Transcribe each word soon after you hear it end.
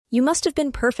You must have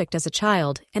been perfect as a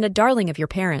child and a darling of your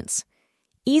parents.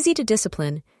 Easy to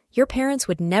discipline, your parents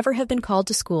would never have been called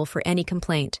to school for any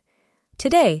complaint.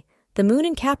 Today, the moon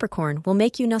in Capricorn will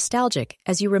make you nostalgic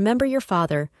as you remember your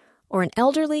father or an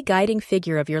elderly guiding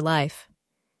figure of your life.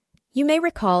 You may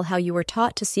recall how you were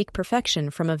taught to seek perfection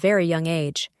from a very young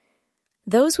age.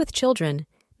 Those with children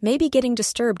may be getting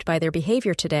disturbed by their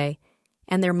behavior today,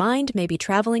 and their mind may be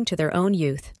traveling to their own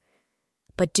youth.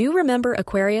 But do remember,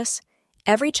 Aquarius,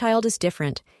 every child is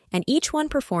different, and each one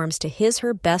performs to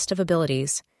his/her best of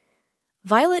abilities.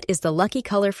 Violet is the lucky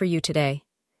color for you today.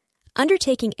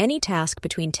 Undertaking any task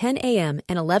between 10 a.m.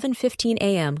 and 11:15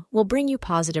 a.m. will bring you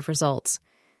positive results.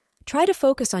 Try to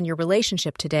focus on your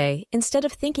relationship today instead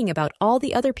of thinking about all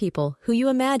the other people who you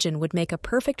imagine would make a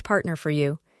perfect partner for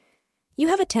you. You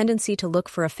have a tendency to look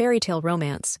for a fairy tale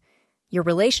romance. Your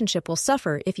relationship will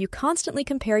suffer if you constantly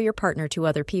compare your partner to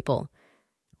other people.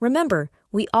 Remember,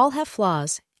 we all have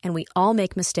flaws, and we all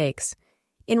make mistakes.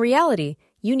 In reality,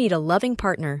 you need a loving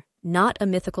partner, not a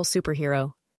mythical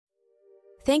superhero.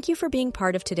 Thank you for being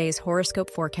part of today's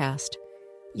horoscope forecast.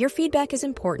 Your feedback is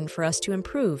important for us to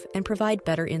improve and provide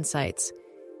better insights.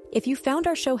 If you found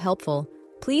our show helpful,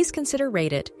 please consider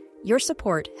rate it. Your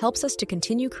support helps us to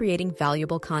continue creating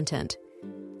valuable content.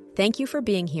 Thank you for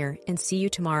being here, and see you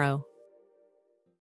tomorrow.